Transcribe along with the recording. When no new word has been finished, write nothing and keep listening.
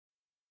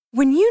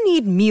When you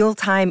need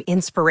mealtime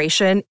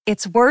inspiration,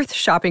 it's worth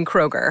shopping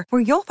Kroger,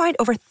 where you'll find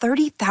over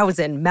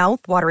 30,000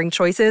 mouth-watering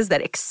choices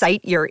that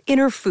excite your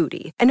inner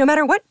foodie. And no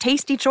matter what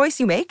tasty choice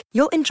you make,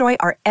 you'll enjoy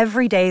our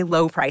everyday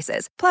low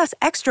prices, plus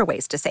extra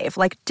ways to save,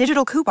 like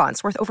digital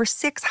coupons worth over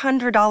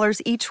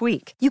 $600 each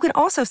week. You can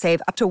also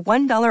save up to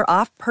 $1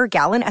 off per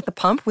gallon at the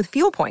pump with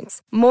fuel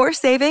points. More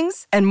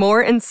savings and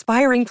more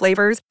inspiring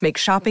flavors make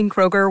shopping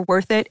Kroger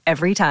worth it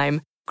every time.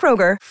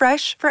 Kroger,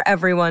 fresh for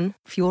everyone.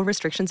 Fuel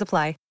restrictions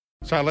apply.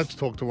 So let's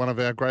talk to one of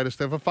our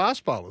greatest ever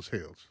fast bowlers,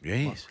 Heels.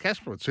 Yes.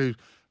 Kasparov, who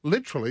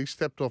literally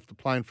stepped off the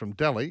plane from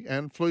Delhi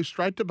and flew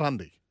straight to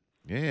Bundy.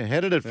 Yeah, how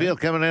did it feel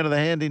coming out of the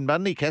hand in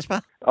Bundy,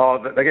 Casper? Oh,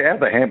 out of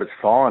the hand was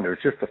fine. It was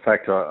just the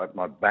fact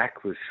my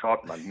back was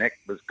shot, my neck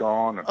was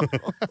gone, and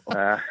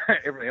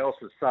everything else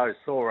was so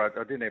sore. I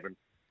didn't even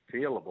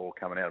feel the ball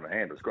coming out of my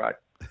hand. It was great.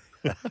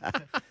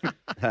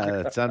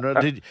 That's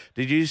unreal.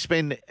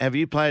 Have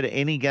you played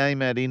any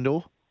game at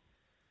indoor?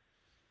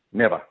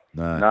 Never.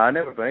 No, I've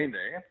never been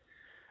there.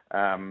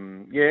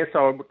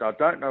 So I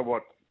don't know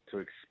what to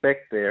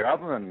expect there,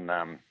 other than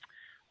the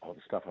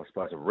stuff I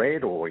suppose I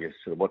read, or I guess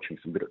sort of watching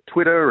some bit of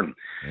Twitter and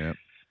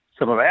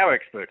some of our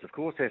experts, of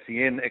course,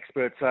 SEN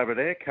experts over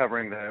there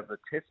covering the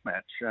test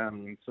match,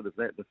 sort of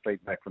the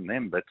feedback from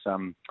them. But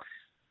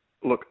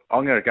look,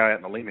 I'm going to go out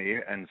on the limb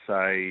here and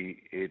say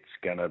it's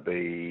going to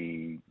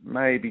be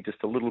maybe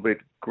just a little bit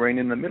green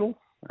in the middle.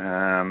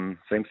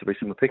 Seems to be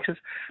some of the pictures.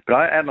 But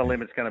out on the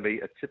limb, it's going to be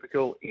a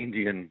typical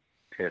Indian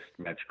test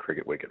match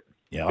cricket wicket.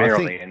 Yeah,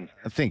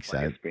 I think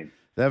so.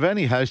 They've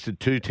only hosted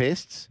 2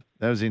 tests.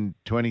 That was in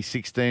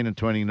 2016 and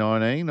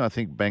 2019, I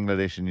think,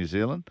 Bangladesh and New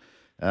Zealand.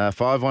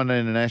 5 one-day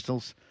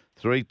internationals,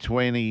 3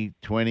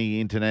 2020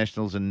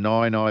 internationals, and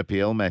 9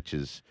 IPL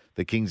matches.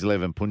 The Kings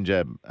 11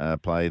 Punjab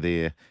play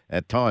there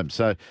at times.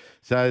 So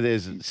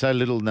there's so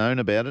little known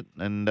about it,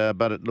 and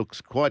but it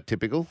looks quite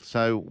typical.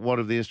 So what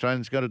have the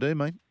Australians got to do,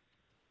 mate?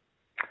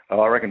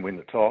 I reckon win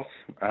the toss.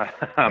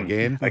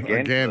 Again, for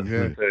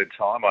the third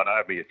time. I know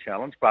it'll be a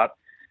challenge, but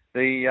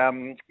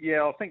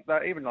I think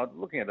that even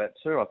looking at that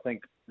too, I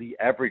think the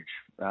average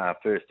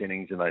first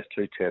innings in those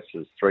 2 tests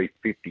was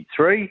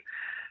 353,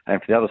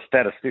 and for the other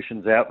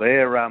statisticians out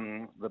there,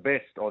 the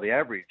best or the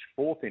average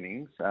 4th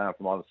innings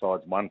from either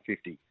side is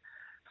 150.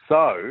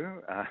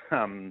 So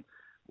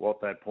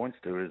what that points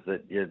to is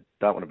that you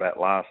don't want to bat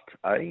last,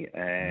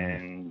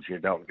 and you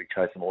don't want to be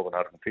chasing more than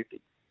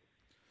 150.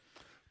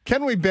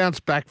 Can we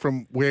bounce back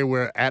from where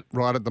we're at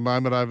right at the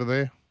moment over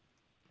there?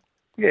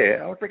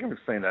 Yeah, I reckon we've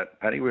seen that,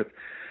 Paddy, with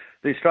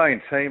the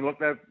Australian team. Look,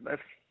 they've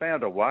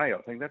found a way.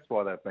 I think that's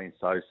why they've been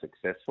so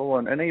successful.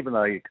 And even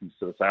though you can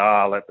sort of say,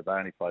 they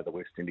only played the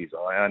West Indies,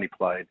 I only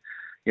played,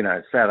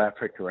 South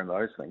Africa and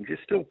those things, you're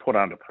still put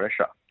under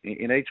pressure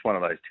in each one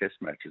of those test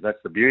matches. That's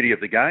the beauty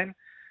of the game.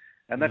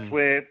 And that's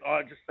where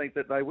I just think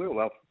that they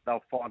will.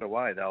 They'll find a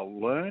way. They'll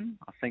learn,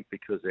 I think,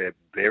 because they're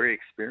very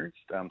experienced.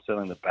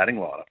 Certainly the batting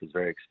lineup is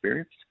very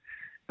experienced.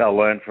 They'll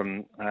learn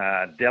from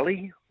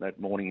Delhi, that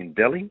morning in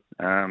Delhi.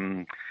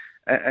 And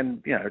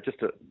just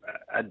to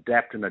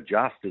adapt and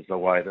adjust is the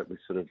way that we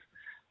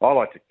I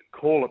like to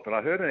call it, but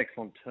I heard an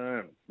excellent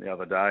term the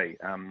other day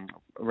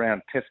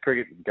around Test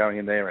cricket, going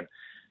in there, and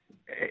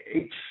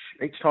each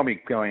time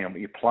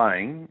you're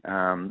playing,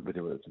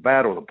 whether it's the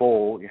bat or the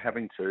ball, you're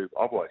having to,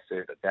 I've always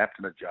said, adapt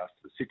and adjust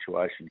to the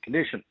situation and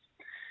conditions.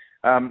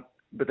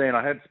 But then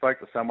I had spoke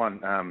to someone,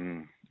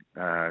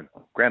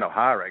 Grant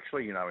O'Hara,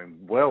 actually, you know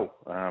him well.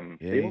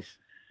 Yes.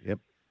 Yep.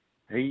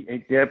 He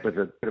with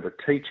a bit of a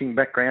teaching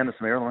background and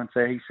some airlines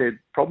there, he said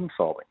problem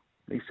solving.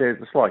 He said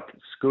it's like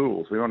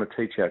schools. We want to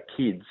teach our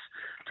kids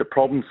to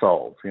problem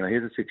solve.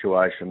 Here's a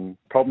situation,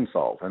 problem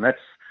solve. And that's,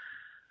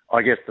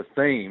 I guess, the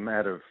theme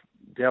out of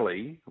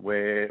Delhi,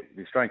 where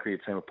the Australian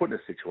cricket team were put in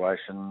a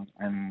situation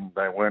and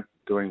they weren't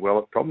doing well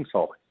at problem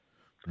solving.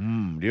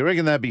 Do you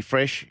reckon they'll be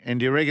fresh? And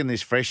do you reckon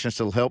this freshness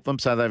will help them?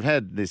 So they've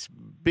had this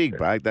big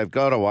break. They've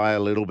got away a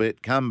little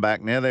bit, come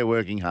back. Now they're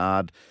working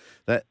hard.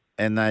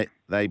 And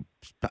they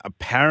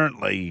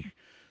apparently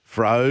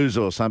froze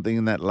or something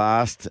in that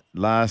last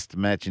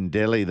match in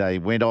Delhi. They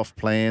went off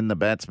plan, the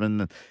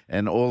batsmen,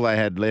 and all they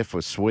had left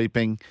was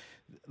sweeping.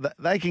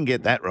 They can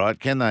get that right,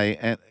 can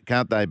they?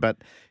 Can't they? But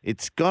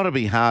it's got to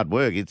be hard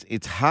work.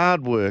 It's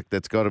hard work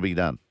that's got to be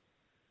done.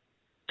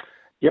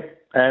 Yep.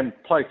 And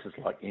places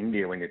like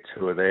India, when you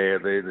tour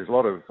there's a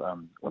lot of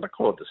what I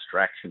call it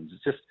distractions.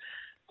 It's just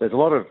there's a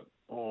lot of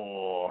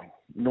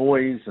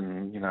noise,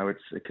 and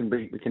it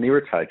can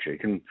irritate you.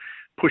 It can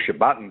push your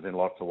buttons in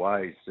lots of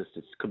ways. It's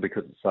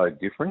because it's so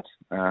different.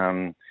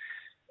 But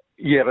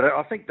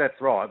I think that's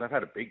right. They've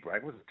had a big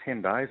break. Was it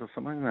 10 days or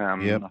something?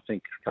 Yep. I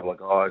think a couple of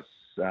guys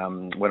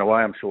went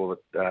away. I'm sure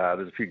that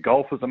there's a few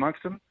golfers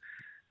amongst them.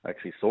 I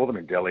actually saw them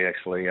in Delhi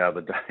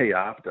the day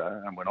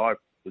after, and when I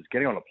was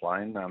getting on a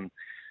plane,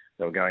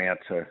 they were going out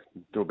to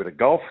do a bit of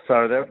golf.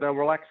 So they'll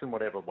relax in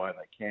whatever way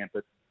they can,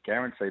 but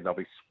guaranteed they'll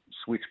be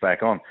switched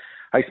back on.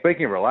 Hey,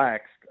 speaking of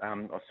relaxed,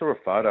 I saw a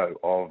photo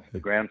of the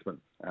groundsman.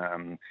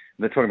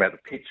 They're talking about the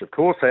pitch, of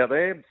course, out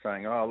there,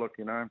 saying, oh, look,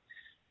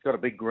 got a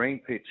big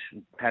green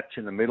patch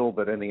in the middle,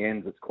 but in the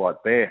end it's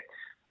quite bare.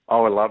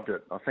 Oh, I loved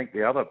it. I think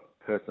the other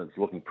person that's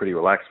looking pretty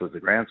relaxed was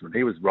the groundsman.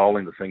 He was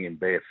rolling the thing in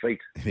bare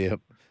feet. Yep.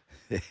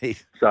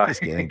 So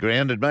Just getting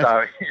grounded, mate.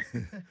 So,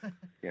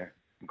 yeah,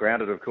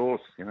 grounded, of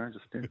course.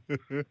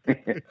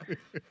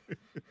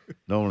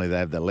 Normally they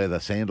have the leather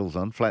sandals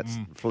on,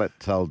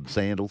 flat-soled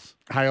sandals.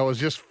 Hey, I was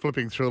just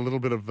flipping through a little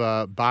bit of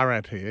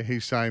Barat here.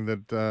 He's saying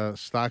that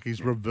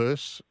Starkey's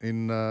reverse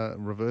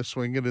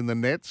swing it in the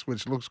nets,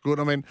 which looks good.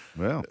 I mean,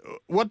 Well,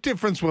 what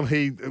difference will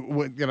he?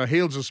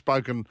 Heels has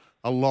spoken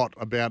a lot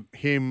about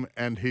him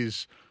and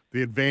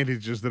the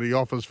advantages that he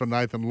offers for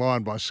Nathan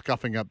Lyon by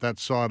scuffing up that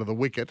side of the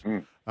wicket.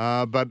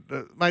 But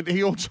mate,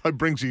 he also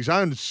brings his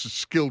own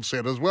skill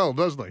set as well,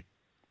 doesn't he?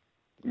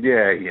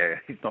 Yeah.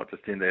 He's not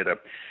just in there to,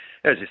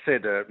 as you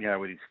said,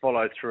 with his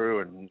follow through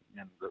and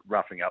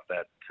roughing up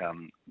that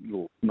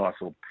nice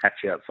little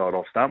patch outside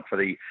off stump for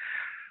the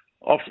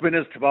off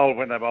spinners to bowl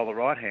when they bowl the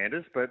right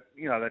handers. But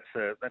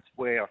that's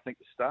where I think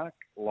the Stark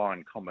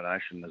line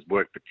combination has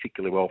worked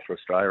particularly well for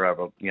Australia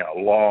over a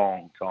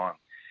long time.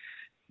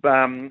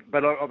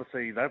 But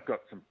obviously they've got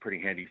some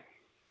pretty handy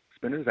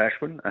spinners,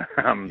 Ashwin,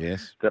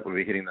 yes, that will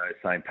be hitting those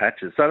same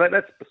patches. So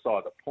that's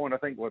beside the point. I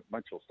think what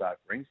Mitchell Stark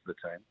brings to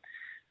the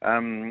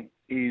team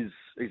is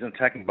he's an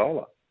attacking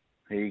bowler.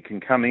 He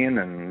can come in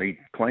and he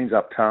cleans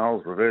up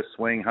tails, reverse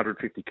swing,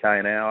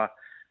 150k an hour.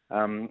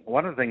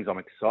 One of the things I'm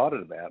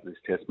excited about this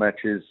test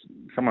match is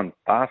someone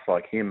fast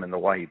like him and the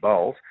way he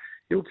bowls,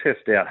 he'll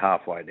test out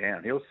halfway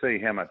down. He'll see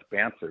how much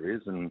bounce there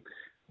is and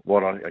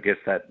what I guess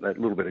that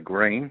little bit of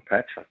green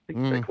patch, I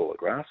think they call it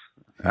grass,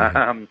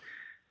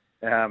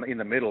 in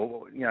the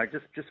middle,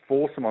 just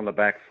force them on the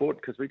back foot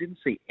because we didn't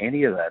see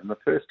any of that in the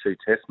first two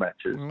test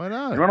matches. I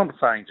know. And when I'm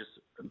saying just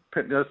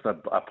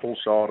a pull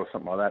shot or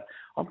something like that,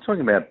 I'm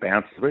talking about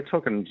bounces. We're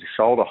talking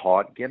shoulder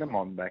height, get them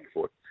on back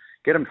foot,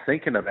 get them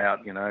thinking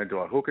about, do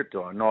I hook it,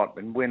 do I not?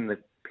 And when the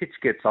pitch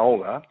gets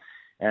older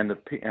and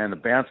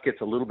the bounce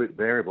gets a little bit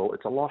variable,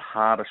 it's a lot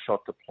harder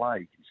shot to play.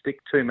 You can stick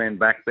two men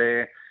back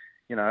there.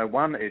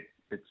 One,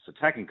 it's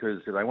attacking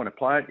because if they want to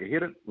play it, you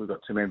hit it. We've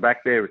got two men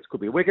back there. It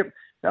could be a wicket.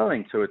 The other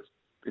thing too,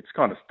 it's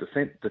kind of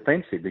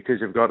defensive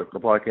because you've got the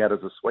bloke out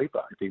as a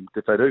sweeper if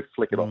they do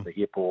flick it off the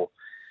hip or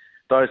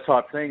those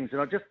type things. And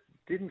I just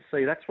didn't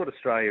see. That's what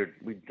Australia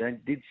we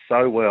did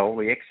so well.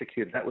 We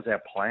executed. That was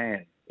our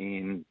plan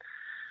in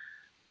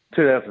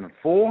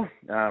 2004,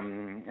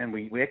 and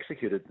we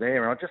executed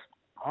there. And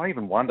I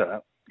even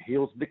wonder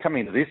he'll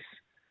coming into this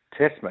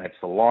test match,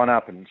 the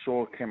lineup, and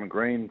sure Cameron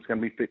Green's going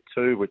to be fit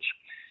too, which,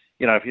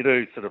 if you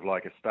do sort of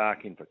like a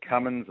Stark in for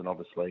Cummins, and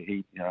obviously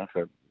he,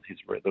 for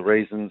the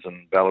reasons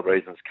and valid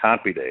reasons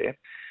can't be there.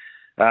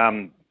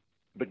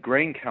 But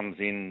Green comes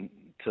in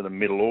to the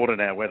middle order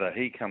now, whether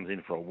he comes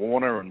in for a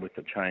Warner and with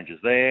the changes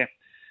there.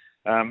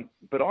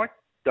 But I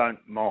don't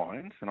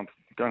mind, and I'm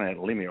going out of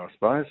a limb here, I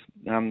suppose,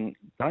 don't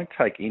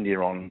take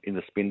India on in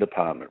the spin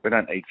department. We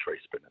don't need three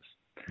spinners.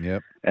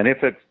 Yep. And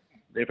if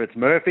it's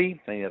Murphy,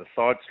 then you have a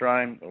side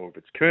strain, or if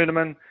it's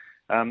Kuhnemann,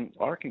 I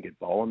reckon get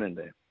Boland in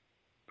there.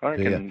 I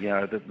reckon,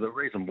 the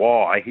reason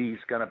why he's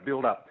going to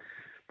build up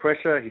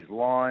pressure, his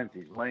lines,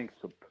 his lengths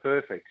are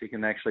perfect. He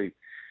can actually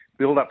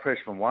build up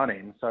pressure from one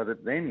end so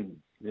that then,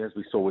 as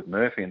we saw with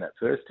Murphy in that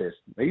first test,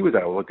 he was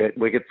able to get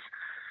wickets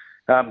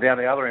down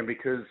the other end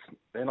because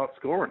they're not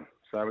scoring.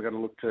 So we've got to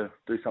look to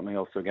do something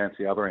else against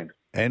the other end.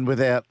 And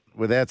without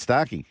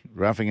Starkey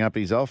roughing up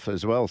his off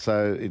as well,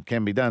 so it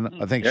can be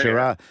done. I think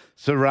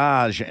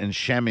Siraj and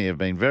Shami have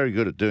been very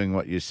good at doing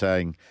what you're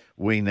saying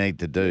we need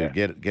to do.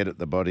 Yeah. Get at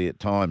the body at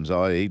times,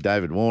 i.e.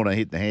 David Warner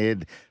hit the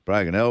head,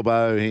 broken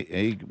elbow,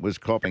 he was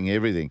copping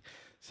everything.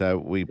 So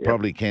we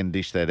probably can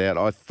dish that out.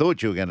 I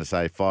thought you were going to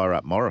say fire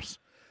up Morris.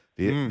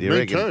 Do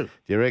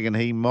you reckon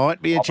he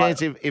might be a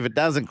chance if it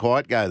doesn't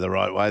quite go the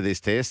right way this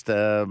test,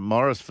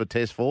 Morris for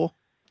Test 4?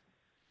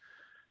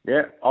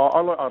 Yeah,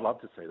 I'd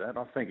love to see that.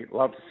 I think I'd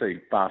love to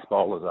see fast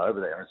bowlers over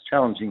there. As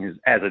challenging as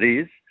it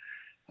is,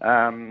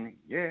 I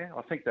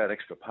think that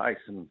extra pace.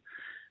 And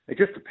it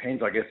just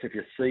depends, I guess, if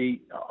you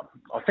see...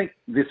 I think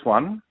this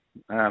one,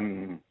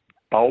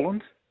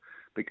 Boland,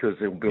 because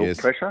it'll build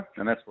pressure,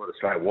 and that's what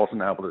Australia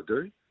wasn't able to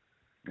do.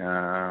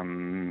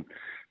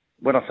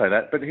 When I say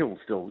that, but he'll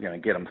still,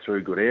 get them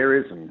through good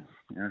areas and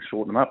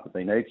shorten them up if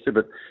he needs to.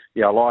 But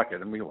I like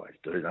it, and we always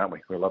do, don't we?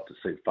 We love to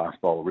see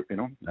fast bowler ripping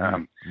on.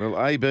 Well,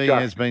 AB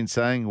has been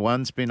saying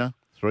one spinner,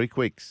 three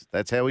quicks.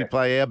 That's how we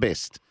play our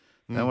best.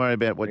 Don't worry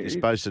about what you're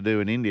supposed to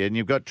do in India. And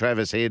you've got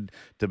Travis Head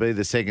to be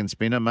the second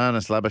spinner,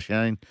 Marnus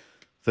Labuschagne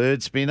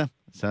third spinner.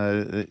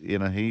 So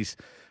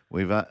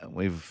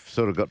we've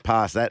sort of got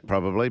past that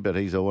probably, but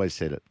he's always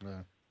said it.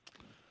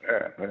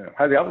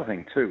 Hey, the other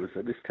thing too was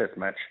that this Test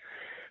match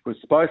was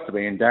supposed to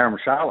be in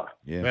Dharamshala.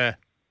 Yeah.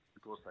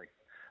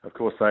 Of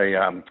course, they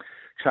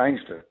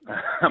changed it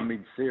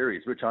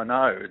mid-series, which I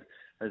know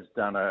has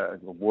done a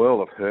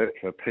world of hurt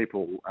for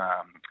people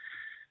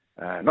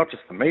not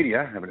just the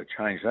media, having to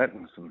change that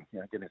and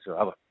get into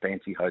other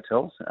fancy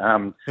hotels,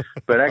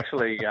 but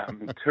actually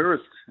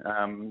tourists,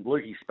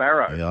 Lukey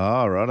Sparrow.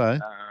 Oh, righto.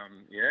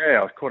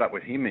 I was caught up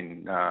with him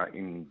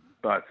in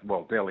both,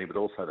 Delhi, but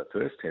also the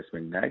first test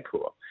in Nagpur.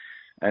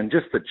 And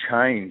just the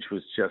change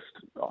was just,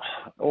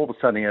 all of a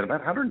sudden he had about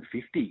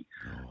 150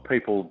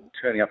 people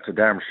turning up to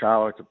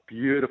Dharamshala. It's a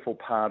beautiful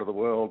part of the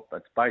world.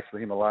 It's base of the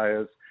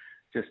Himalayas.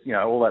 Just,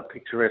 all that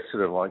picturesque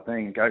sort of like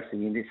thing, go to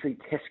the India, see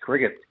Test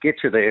cricket, get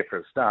you there for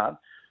a start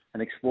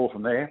and explore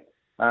from there.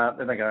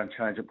 Then they go and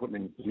change and put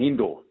them in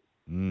indoor.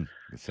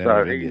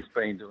 So he's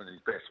been doing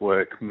his best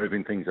work,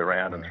 moving things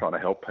around and trying to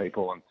help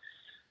people and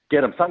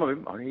get them. Some of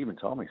them, he even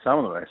told me, some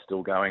of them are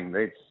still going.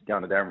 They're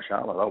going to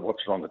Dharamshala. They'll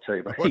watch it on the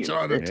TV. Watch it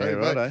on the TV.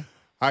 Righto.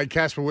 Hey,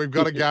 Casper, we've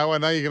got to go. I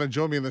know you're going to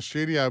join me in the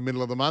studio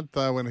middle of the month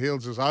when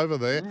Heels is over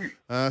there.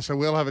 So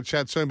we'll have a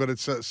chat soon, but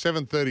it's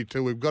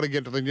 7:32. We've got to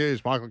get to the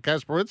news. Michael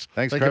Kasperowitz,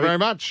 Thank you very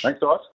much. Thanks, guys.